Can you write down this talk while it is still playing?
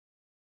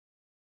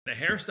The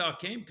hairstyle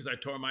came because I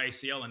tore my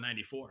ACL in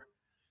 '94.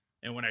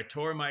 And when I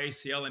tore my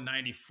ACL in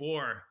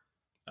 '94,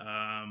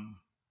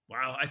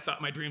 wow, I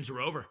thought my dreams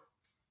were over.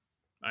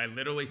 I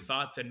literally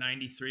thought that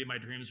 '93, my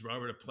dreams were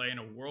over to play in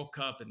a World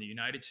Cup in the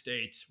United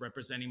States,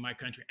 representing my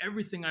country.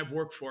 Everything I've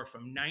worked for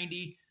from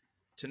 '90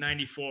 to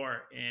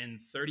 '94 in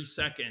 30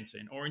 seconds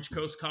in Orange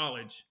Coast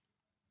College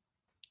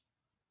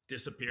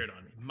disappeared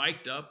on me.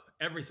 Mic'd up,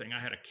 everything. I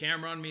had a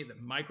camera on me, the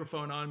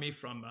microphone on me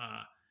from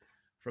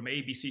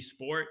ABC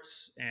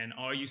Sports, and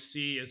all you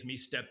see is me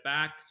step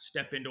back,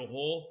 step into a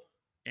hole,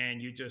 and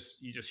you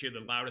just hear the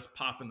loudest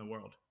pop in the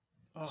world.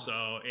 Oh,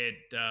 So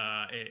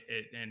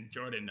and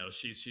Jordan knows,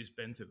 she's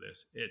been through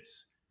this.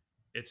 It's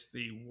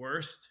the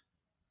worst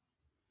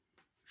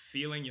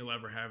feeling you'll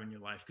ever have in your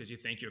life because you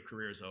think your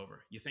career is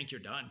over. You think you're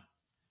done.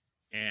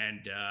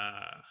 And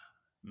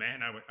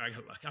man,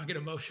 I'll get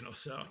emotional.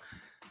 So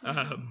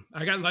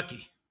I got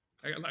lucky.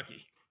 I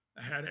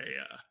had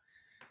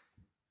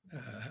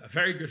a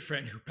very good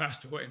friend who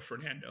passed away in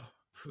Fernando,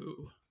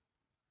 who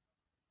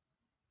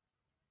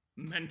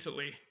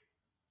mentally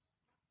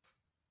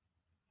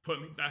put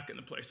me back in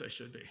the place I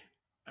should be.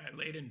 I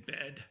laid in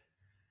bed,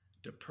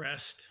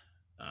 depressed,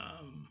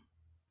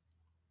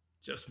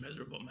 just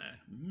miserable, man,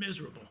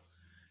 miserable.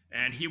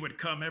 And he would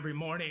come every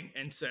morning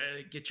and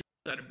say, "Get your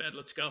out of bed,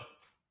 let's go.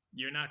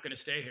 You're not going to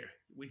stay here.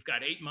 We've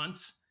got 8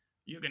 months.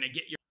 You're going to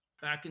get your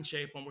back in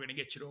shape, and we're going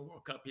to get you to a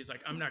World Cup." He's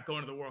like, "I'm not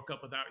going to the World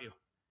Cup without you."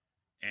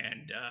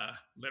 And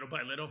little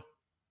by little,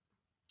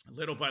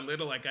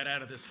 I got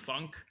out of this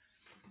funk,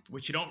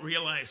 which you don't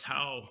realize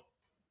how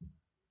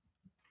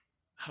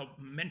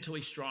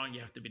mentally strong you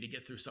have to be to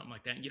get through something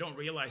like that. And you don't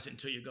realize it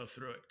until you go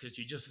through it, because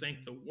you just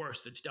think the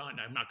worst, it's done.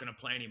 I'm not going to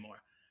play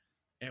anymore.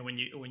 And when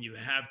you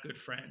have good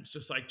friends,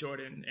 just like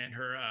Jordan and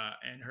her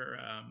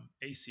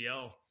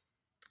ACL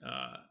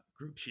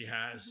group she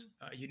has,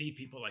 you need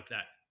people like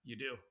that. You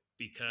do,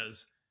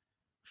 because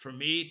for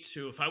me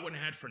if I wouldn't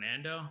have had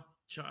Fernando,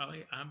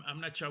 Charlie, I'm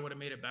not sure I would have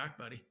made it back,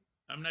 buddy.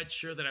 I'm not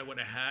sure that I would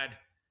have had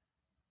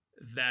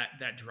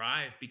that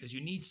drive, because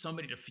you need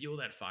somebody to fuel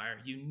that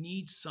fire. You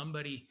need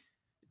somebody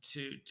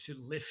to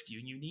lift you,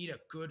 and you need a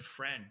good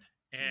friend.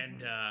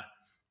 And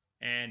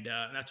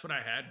that's what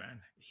I had, man.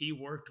 He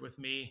worked with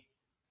me.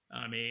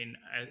 I mean,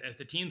 as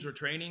the teams were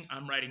training,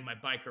 I'm riding my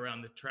bike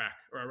around the track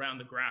or around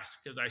the grass,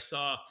 because I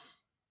saw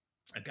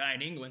a guy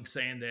in England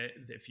saying that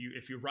if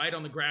you ride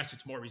on the grass,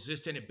 it's more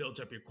resistant. It builds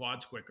up your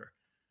quads quicker.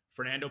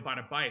 Fernando bought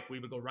a bike. We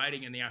would go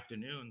riding in the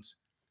afternoons.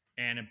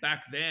 And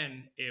back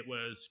then, it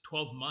was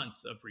 12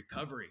 months of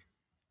recovery.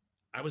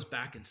 I was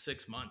back in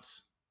 6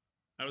 months.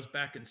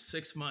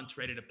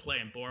 Ready to play,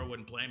 and Bora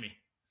wouldn't play me.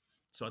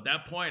 So at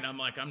that point, I'm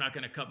like, I'm not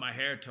going to cut my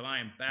hair till I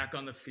am back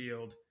on the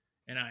field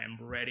and I am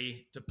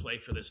ready to play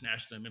for this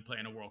national team and play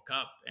in a World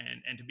Cup.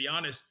 And to be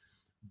honest,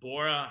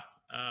 Bora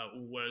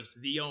was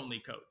the only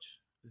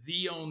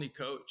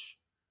coach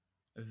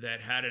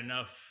that had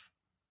enough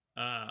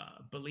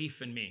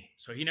belief in me.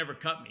 So he never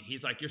cut me.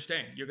 He's like, "You're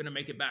staying. You're going to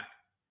make it back."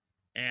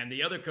 And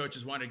the other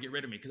coaches wanted to get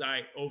rid of me, because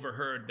I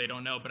overheard, they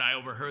don't know, but I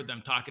overheard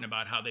them talking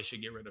about how they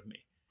should get rid of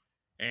me.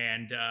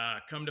 And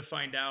come to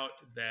find out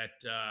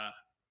that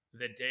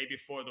the day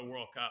before the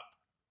World Cup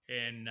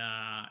in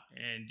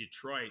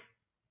Detroit,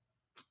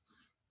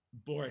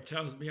 Bora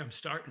tells me I'm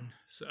starting.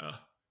 So,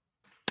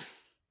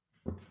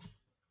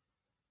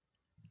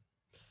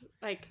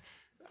 like,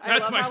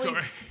 that's my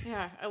story.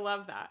 I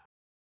love that.